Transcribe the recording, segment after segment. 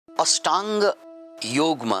अष्टाङ्ग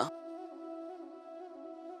योगमा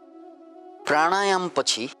प्राणायाम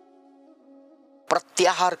पछि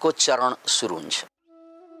प्रत्याहारको चरण सुरु हुन्छ।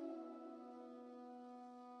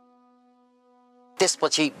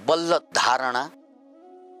 त्यसपछि बल्ल धारणा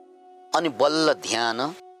अनि बल्ल ध्यान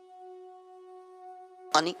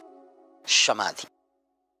अनि समाधि।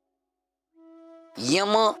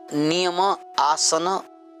 यम नियम आसन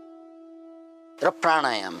र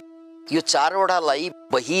प्राणायाम यो चारवटालाई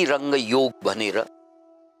बहिरङ्ग योग भनेर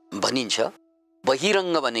भनिन्छ।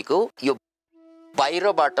 बहिरङ्ग भनेको यो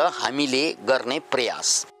बाहिरबाट हामीले गर्ने प्रयास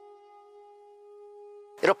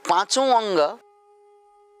र पाँचौं अङ्ग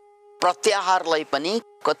प्रत्याहारलाई पनि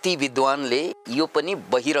कति विद्वानले यो पनि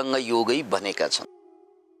बहिरङ्ग योगै भनेका छन्।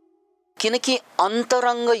 किनकि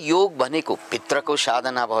अन्तरङ्ग योग भनेको भित्रको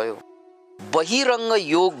साधना भयो, बहिरङ्ग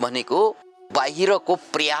योग भनेको बाहिरको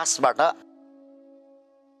प्रयासबाट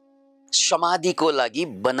समाधिको लागि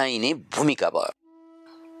बनाइने भूमिका भयो।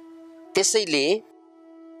 त्यसैले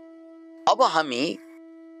अब हामी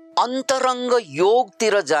अन्तरङ्ग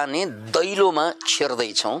योगतिर जाने दैलोमा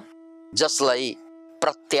छिर्दैछौँ, जसलाई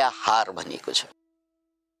प्रत्याहार भनिएको छ।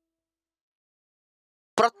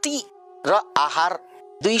 प्रति र आहार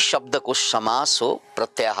दुई शब्दको समास हो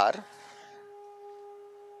प्रत्याहार।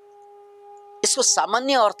 यसको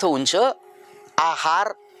सामान्य अर्थ हुन्छ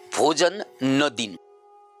आहार भोजन नदिनु।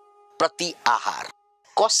 प्रति आहार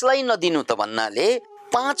कसलाई नदिनु त भन्नाले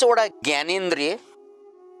पाँचवटा ज्ञानेन्द्रिय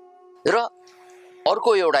र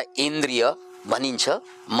अर्को एउटा इन्द्रिय भनिन्छ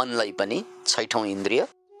मनलाई पनि, छैठौं इन्द्रिय।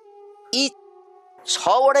 यी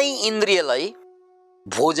छवटै इन्द्रियलाई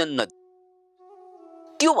भोजन नदिनु।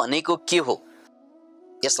 त्यो भनेको के हो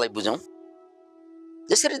यसलाई बुझौं।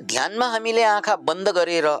 जसरी ध्यानमा हामीले आँखा बन्द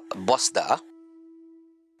गरेर बस्दा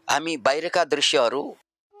हामी बाहिरका दृश्यहरू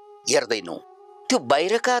हेर्दैनौं। त्यो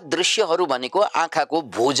बाहिरका दृश्यहरू भनेको आँखाको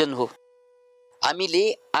भोजन हो। हामीले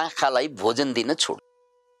आँखालाई भोजन दिन छोड्यौं।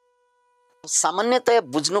 सामान्यतया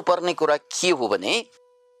बुझ्नुपर्ने कुरा के हो भने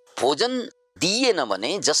भोजन दिएन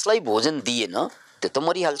भने, जसलाई भोजन दिएन त्यो त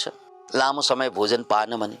मरिहाल्छ, लामो समय भोजन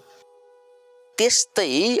पाएन भने।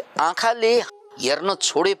 त्यस्तै आँखाले हेर्न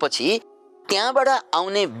छोडेपछि त्यहाँबाट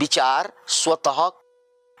आउने विचार स्वतः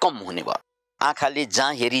कम हुने भयो। आँखाले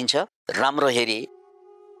जहाँ हेरिन्छ राम्रो हेरे,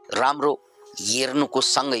 राम्रो हेर्नुको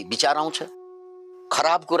सँगै विचार आउँछ।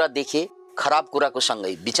 खराब कुरा देखे, खराब कुराको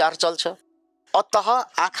सँगै विचार चल्छ। अतः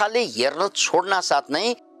आँखाले हेर्न छोड्न साथ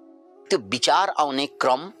नै त्यो विचार आउने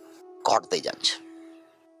क्रम घट्दै जान्छ।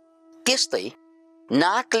 त्यस्तै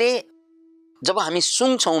नाकले जब हामी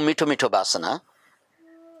सुँग्छौँ मिठो मिठो वासना,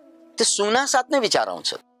 त्यो सुँग्न साथ नै विचार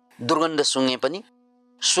आउँछ। दुर्गन्ध सुँगे पनि,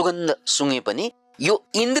 सुगन्ध सुँगे पनि यो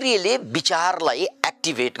इन्द्रियले विचारलाई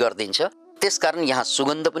एक्टिभेट गरिदिन्छ। त्यसकारण यहाँ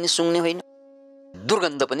सुगन्ध पनि सुँग्ने होइन,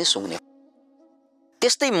 दुर्गन्ध पनि सुँग्ने।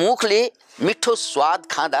 त्यस्तै मुखले मिठो स्वाद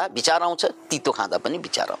खाँदा विचार आउँछ, तितो खाँदा पनि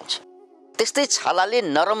विचार आउँछ। त्यस्तै छालाले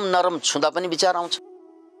नरम नरम छुँदा पनि विचार आउँछ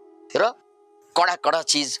र कडा कडा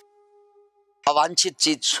चिज, अवाञ्छित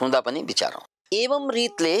चिज छुँदा पनि विचार आउँछ। एवं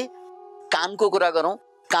रीतले कानको कुरा गरौँ,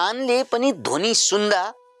 कानले पनि ध्वनि सुन्दा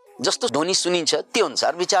जस्तो ध्वनि सुनिन्छ त्यो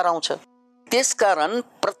अनुसार विचार आउँछ। त्यसकारण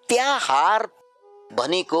प्रत्याहार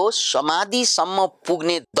भनेको समाधिसम्म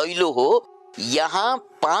पुग्ने दैलो हो। यहाँ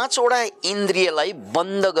पाँचवटा इन्द्रियलाई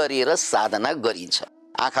बन्द गरेर साधना गरिन्छ।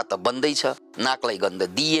 आँखा त बन्दै छ, नाकलाई गन्ध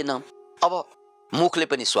दिएन, अब मुखले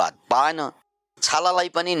पनि स्वाद पाएन, छालालाई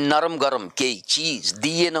पनि नरम गरम केही चिज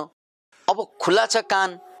दिएन, अब खुला छ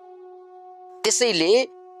कान। त्यसैले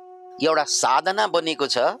एउटा साधना बनेको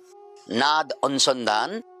छ नाद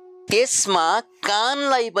अनुसन्धान। त्यसमा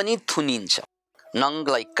कानलाई पनि थुनिन्छ,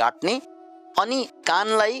 नङलाई काट्ने अनि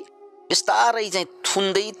कानलाई बिस्तारै चाहिँ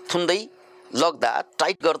थुन्दै थुन्दै लग्दा,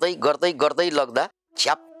 टाइट गर्दै गर्दै गर्दै लग्दा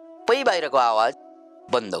झ्याप्पै बाहिरको आवाज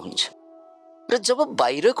बन्द हुन्छ। र जब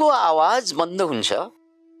बाहिरको आवाज बन्द हुन्छ,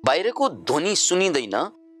 बाहिरको ध्वनि सुनिँदैन,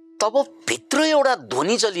 तब भित्र एउटा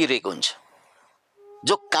ध्वनि चलिरहेको हुन्छ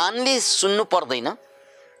जो कानले सुन्नु पर्दैन।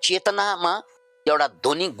 चेतनामा एउटा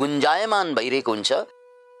ध्वनि गुन्जायमान भइरहेको हुन्छ।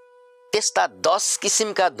 त्यस्ता 10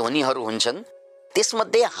 किसिमका ध्वनिहरू हुन्छन्।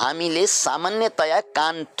 त्यसमध्ये हामीले सामान्यतया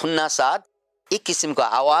कान थुन्न साथ एक किसिमको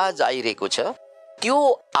आवाज आइरहेको छ, त्यो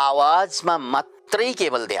आवाजमा मात्रै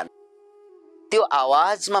केवल ध्यान, त्यो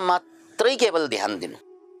आवाजमा मात्रै केवल ध्यान दिनु,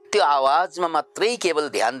 त्यो आवाजमा मात्रै केवल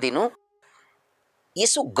ध्यान दिनु।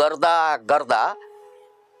 यसो गर्दा गर्दा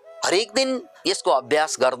हरेक दिन यसको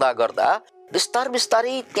अभ्यास गर्दा गर्दा बिस्तार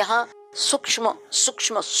बिस्तारै त्यहाँ सूक्ष्म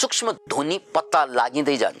सूक्ष्म सूक्ष्म ध्वनि पत्ता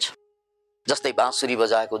लागिँदै जान्छ। जस्तै बाँसुरी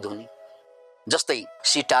बजाएको ध्वनि, जस्तै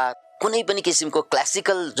सितार, कुनै पनि किसिमको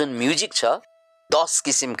क्लासिकल जुन म्युजिक छ 10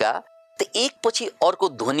 किसिमका, त एक पछि अर्को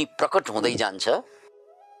ध्वनि प्रकट हुँदै जान्छ।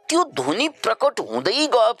 त्यो ध्वनि प्रकट हुँदै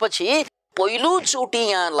गएपछि पहिलोचोटि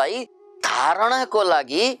यहाँलाई धारणाको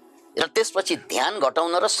लागि र त्यसपछि ध्यान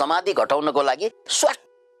घटाउन र समाधि घटाउनको लागि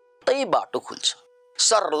स्वाटै बाटो खुल्छ,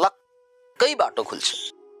 सर्लक्कै बाटो खुल्छ।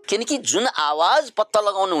 किनकि जुन आवाज पत्ता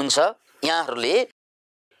लगाउनुहुन्छ यहाँहरूले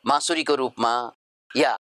मासुरीको रूपमा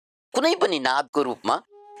या कुनै पनि नादको रूपमा,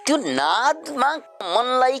 त्यो नादमा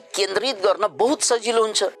मनलाई केन्द्रित गर्न बहुत सजिलो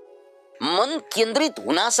हुन्छ। मन केन्द्रित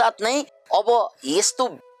हुनासाथ नै अब यस्तो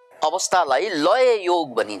अवस्थालाई लय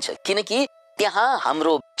योग भनिन्छ। किनकि त्यहाँ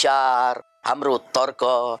हाम्रो विचार, हाम्रो तर्क,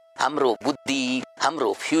 हाम्रो बुद्धि,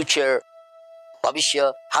 हाम्रो फ्युचर,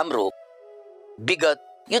 भविष्य, हाम्रो विगत,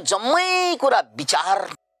 यो जम्मै कुरा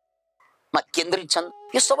विचारमा केन्द्रित छन्।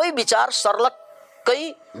 यो सबै विचार सर्लक्कै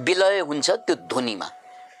विलय हुन्छ त्यो ध्वनिमा।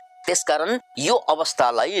 त्यसकारण यो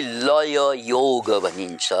अवस्थालाई लय योग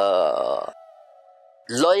भनिन्छ।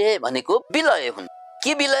 लय भनेको विलय हुन्।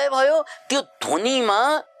 के विलय भयो? त्यो ध्वनिमा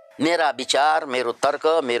मेरा विचार, मेरो तर्क,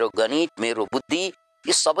 मेरो गणित, मेरो बुद्धि,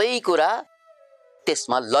 यो सबै कुरा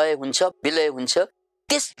त्यसमा लय हुन्छ, विलय हुन्छ।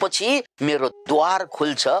 त्यसपछि मेरो द्वार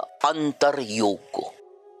खुल्छ अन्तर्योगको।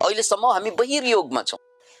 अहिलेसम्म हामी बहिर्योगमा छौँ।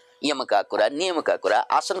 यमका कुरा, नियमका कुरा,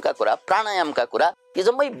 आसनका कुरा, प्राणायामका कुरा, यो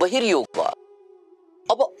जम्मै बहिर्योग भयो।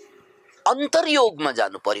 अब अन्तर्योगमा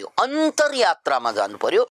जानु पर्यो, अन्तर्यात्रामा जानु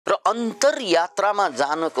पर्यो। र अन्तर्यात्रामा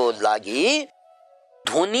जानको लागि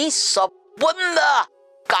ध्वनि सबभन्दा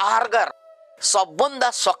कारगर, सबभन्दा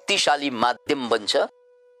शक्तिशाली माध्यम बन्छ।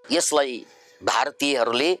 यसलाई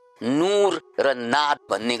भारतीयहरूले नूर र नाद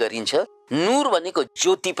भन्ने गरिन्छ। नूर भनेको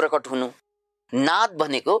ज्योति प्रकट हुनु, नाद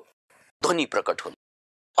भनेको ध्वनि प्रकट हुनु।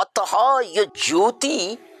 अतः यो ज्योति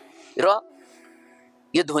र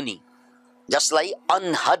यो ध्वनि, जसलाई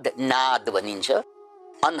अनहद नाद भनिन्छ।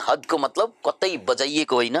 अनहदको मतलब कतै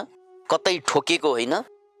बजाइएको होइन, कतै ठोकेको होइन,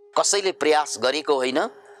 कसैले प्रयास गरेको होइन,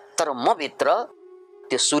 तर मभित्र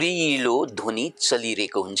त्यो सुरिलो ध्वनि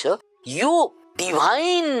चलिरहेको हुन्छ। यो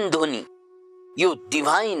डिभाइन ध्वनि, यो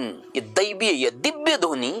डिभाइन, यो दैवीय, यो दिव्य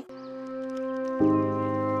ध्वनि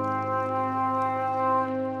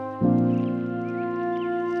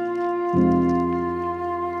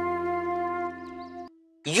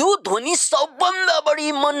यो ध्वनि सबभन्दा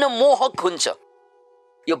बढी मनमोहक हुन्छ।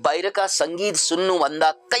 यो बाहिरका संगीत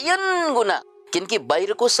सुन्नुभन्दा कैयन गुना। किनकि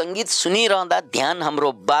बाहिरको संगीत सुनिरहँदा ध्यान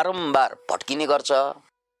हाम्रो बारम्बार भट्किने गर्छ।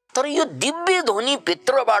 तर यो दिव्य ध्वनि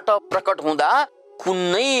भित्रबाट प्रकट हुँदा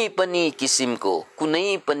कुनै पनि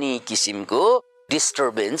किसिमको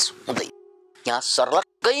डिस्टर्बेन्स हुँदैन। यहाँ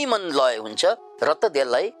सर्लक्कै मन लय हुन्छ र त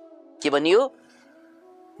त्यसलाई के भनियो?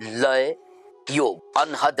 लय योग।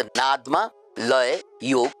 अनहद नादमा लय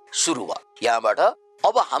योग सुरु भयो। यहाँबाट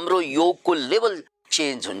अब हाम्रो योगको लेभल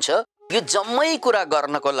चेन्ज हुन्छ। यो जम्मै कुरा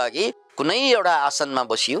गर्नको लागि कुनै एउटा आसनमा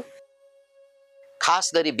बसियो,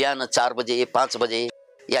 खास गरी बिहान 4 बजे 5 बजे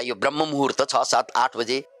या यो ब्रह्म मुहुर्त 6 7 8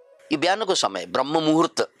 बजे, यो बिहानको समय ब्रह्म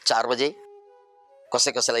मुहुर्त 4 बजे,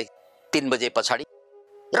 कसैलाई 3 बजे पछाडि,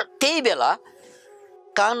 र त्यही बेला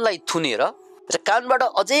कानलाई थुनेर र कानबाट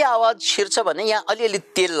अझै आवाज छिर्छ भने यहाँ अलिअलि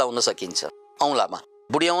तेल लाउन सकिन्छ औँलामा,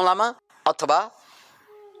 बुढी औँलामा अथवा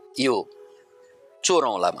यो चोर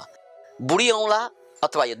औँलामा। बुढी औँला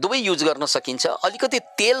अथवा यो दुवै युज गर्न सकिन्छ। अलिकति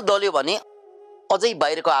तेल दल्यो भने अझै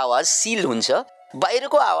बाहिरको आवाज सिल हुन्छ,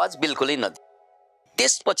 बाहिरको आवाज बिल्कुलै नदियो।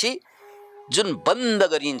 त्यसपछि जुन बन्द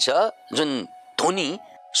गरिन्छ, जुन ध्वनि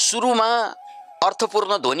सुरुमा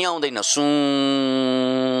अर्थपूर्ण ध्वनि आउँदैन, सु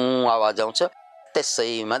आवाज आउँछ,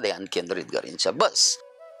 त्यसैमा ध्यान केन्द्रित गरिन्छ। बस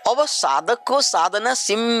अब साधकको साधना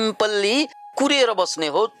सिम्पल्ली कुरेर बस्ने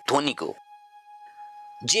हो। ध्वनिको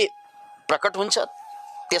जे प्रकट हुन्छ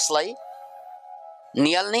त्यसलाई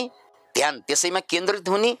निहाल्ने, ध्यान त्यसैमा केन्द्रित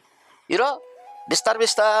हुने र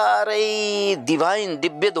बिस्तारै डिभाइन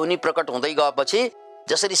दिव्य ध्वनि प्रकट हुँदै गएपछि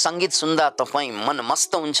जसरी संगीत सुन्दा तपाईँ मन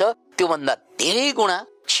मस्त हुन्छ, त्योभन्दा धेरै गुणा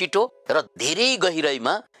छिटो र धेरै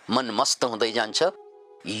गहिराइमा मन मस्त हुँदै जान्छ।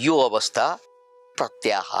 यो अवस्था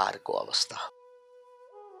प्रत्याहारको अवस्था हो।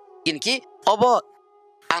 किनकि अब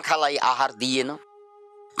आँखालाई आहार दिएन,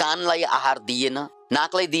 कानलाई आहार दिएन,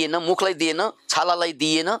 नाकलाई दिएन, मुखलाई दिएन, छालालाई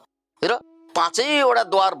दिएन र पाँचैवटा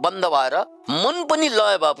द्वार बन्द भएर मन पनि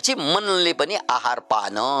लय भएपछि मनले पनि आहार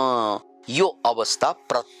पाएन। यो अवस्था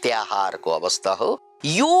प्रत्याहारको अवस्था हो।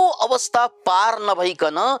 यो अवस्था पार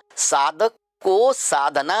नभइकन साधकको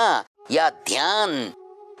साधना या ध्यान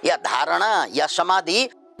या धारणा या समाधि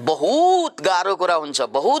बहुत गाह्रो कुरा हुन्छ।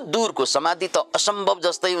 बहुत दूरको समाधि त असम्भव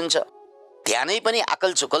जस्तै हुन्छ। ध्यानै पनि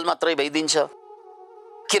आकल चुकल मात्रै भइदिन्छ।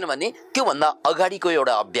 किनभने त्योभन्दा अगाडिको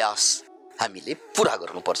एउटा अभ्यास हामीले पुरा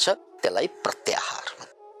गर्नुपर्छ, त्यसलाई प्रत्याहार।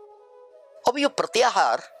 अब यो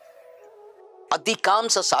प्रत्याहार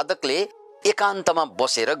अधिकांश साधकले एकान्तमा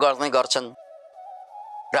बसेर गर्ने गर्छन्।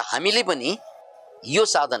 र हामीले पनि यो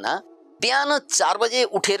साधना बिहान 4 बजे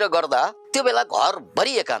उठेर गर्दा त्यो बेला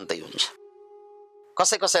घरभरि एकान्तै हुन्छ।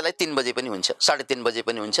 कसैलाई 3 बजे पनि हुन्छ, 3:30 बजे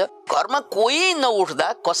पनि हुन्छ। घरमा कोही नउठ्दा,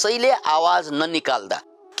 कसैले आवाज ननिकाल्दा,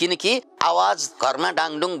 किनकि आवाज घरमा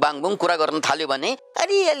डाङडुङ बाङबुङ कुरा गर्न थाल्यो भने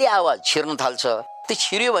अलिअलि आवाज छिर्न थाल्छ। त्यो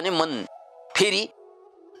छिर्यो भने मन फेरि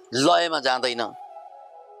लयमा जाँदैन,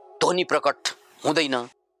 ध्वनि प्रकट हुँदैन।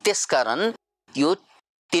 त्यसकारण यो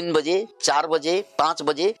 3 बजे, 4 बजे, 5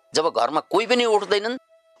 बजे जब घरमा कोही पनि उठ्दैनन्,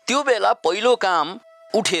 त्यो बेला पहिलो काम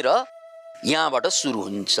उठेर यहाँबाट सुरु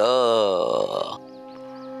हुन्छ।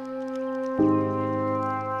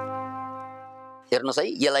 हेर्नुहोस् है,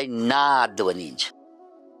 यसलाई नाद भनिन्छ।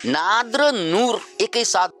 नाद र नूर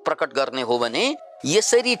एकैसाथ प्रकट गर्ने हो भने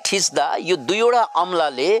यसरी ठिच्दा यो दुईवटा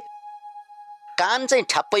औँलाले, कान चाहिँ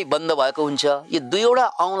ठ्याप्पै बन्द भएको हुन्छ, यो दुईवटा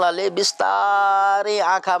औँलाले बिस्तारै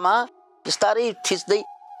आँखामा बिस्तारै थिच्दै,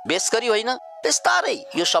 बेसकरी होइन, बिस्तारै।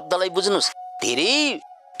 यो शब्दलाई बुझ्नुहोस्, धेरै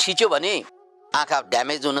ठिच्यो भने आँखा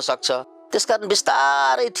ड्यामेज हुन सक्छ। त्यसकारण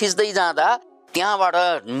बिस्तारै थिच्दै जाँदा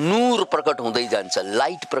त्यहाँबाट नूर प्रकट हुँदै जान्छ,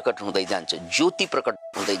 लाइट प्रकट हुँदै जान्छ, ज्योति प्रकट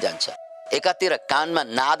हुँदै जान्छ। एकातिर कानमा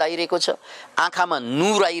नाद आइरहेको छ, आँखामा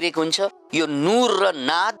नूर आइरहेको हुन्छ। यो नूर र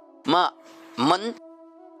नादमा मन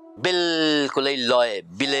बिल्कुलै लय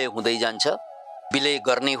विलय हुँदै जान्छ, विलय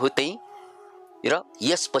गर्ने हो त्यही। र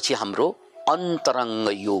यसपछि हाम्रो अन्तरङ्ग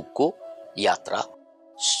योगको यात्रा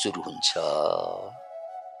सुरु हुन्छ।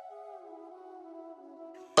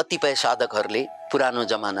 कतिपय साधकहरूले पुरानो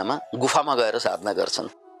जमानामा गुफामा गएर साधना गर्छन्।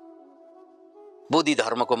 बोधि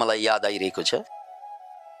धर्मको मलाई याद आइरहेको छ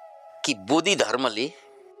कि बोधि धर्मले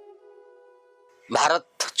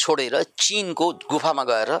भारत छोडेर चीनको गुफामा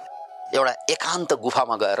गएर, एउटा एकान्त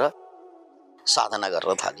गुफामा गएर साधना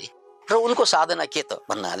गर्न थाले। र उनको साधना के त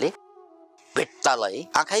भन्नाले भित्तालाई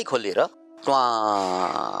आँखै खोलेर ट्वा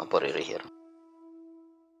परेर हेर्नु।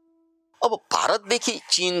 अब भारतदेखि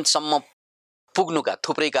चीनसम्म पुग्नुका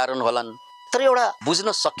थुप्रै कारण होलान्, तर एउटा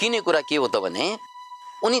बुझ्न सकिने कुरा के हो त भने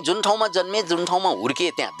उनी जुन ठाउँमा जन्मे, जुन ठाउँमा हुर्के,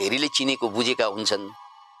 त्यहाँ धेरैले चिनेको बुझेका हुन्छन्।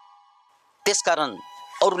 त्यसकारण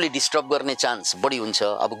अरूले डिस्टर्ब गर्ने चान्स बढी हुन्छ।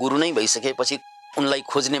 अब गुरु नै भइसकेपछि उनलाई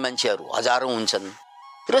खोज्ने मान्छेहरू हजारौं हुन्छन्।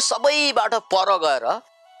 र सबैबाट पर गएर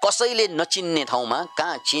कसैले नचिन्ने ठाउँमा,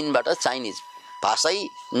 कहाँ चीनबाट चाइनिज भाषै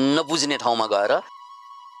नबुझ्ने ठाउँमा गएर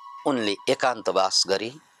उनले एकान्तवास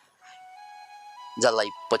गरे, जसलाई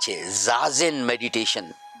पछि जाजेन मेडिटेसन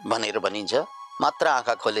भनेर भनिन्छ। मात्र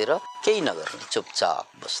आँखा खोलेर केही नगर्ने, चुपचाप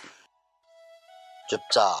बस्ने,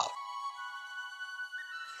 चुपचाप,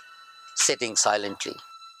 sitting silently,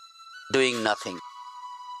 doing nothing,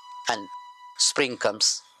 and spring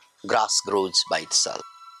comes, grass grows by itself.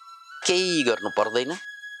 केही गर्नु पर्दैन,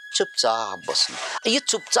 चुपचाप बस्नु। यो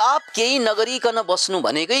चुपचाप केही नगरिकन बस्नु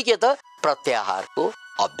भनेकै के त प्रत्याहारको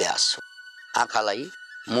अभ्यास हो। आँखालाई,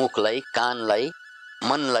 मुखलाई, कानलाई,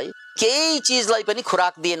 मनलाई, केही चिजलाई पनि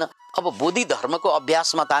खुराक दिएन। अब बोधि धर्मको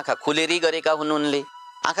अभ्यासमा त आँखा खोलेरै गरेका हुन् उनले।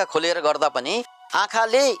 आँखा खोलेर गर्दा पनि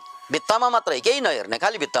आँखाले भित्तामा मात्रै, केही नहेर्ने,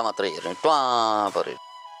 खालि भित्ता मात्रै हेर्ने, ट्वा पऱ्यो,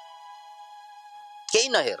 केही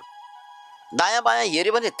नहेर। दायाँ बायाँ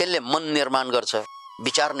हेऱ्यो भने त्यसले मन निर्माण गर्छ,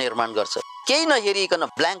 विचार निर्माण गर्छ। केही नहेरिकन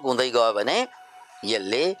ब्ल्याङ्क हुँदै गयो भने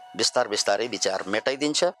यसले बिस्तार बिस्तारै विचार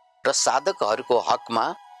मेटाइदिन्छ। र साधकहरूको हकमा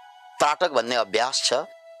त्राटक भन्ने अभ्यास छ,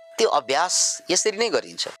 त्यो अभ्यास यसरी नै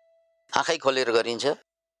गरिन्छ। आँखै खोलेर गरिन्छ,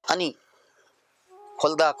 अनि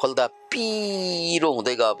खोल्दा खोल्दा पिरो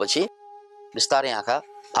हुँदै गएपछि बिस्तारै आँखा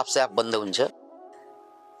आफसे आफ बन्द हुन्छ।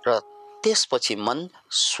 र त्यसपछि मन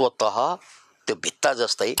स्वतः त्यो भित्ता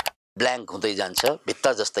जस्तै ब्ल्याङ्क हुँदै जान्छ,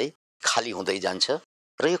 भित्ता जस्तै खाली हुँदै जान्छ।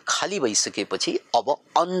 र यो खाली भइसकेपछि अब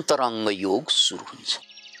अन्तरङ्ग योग सुरु हुन्छ।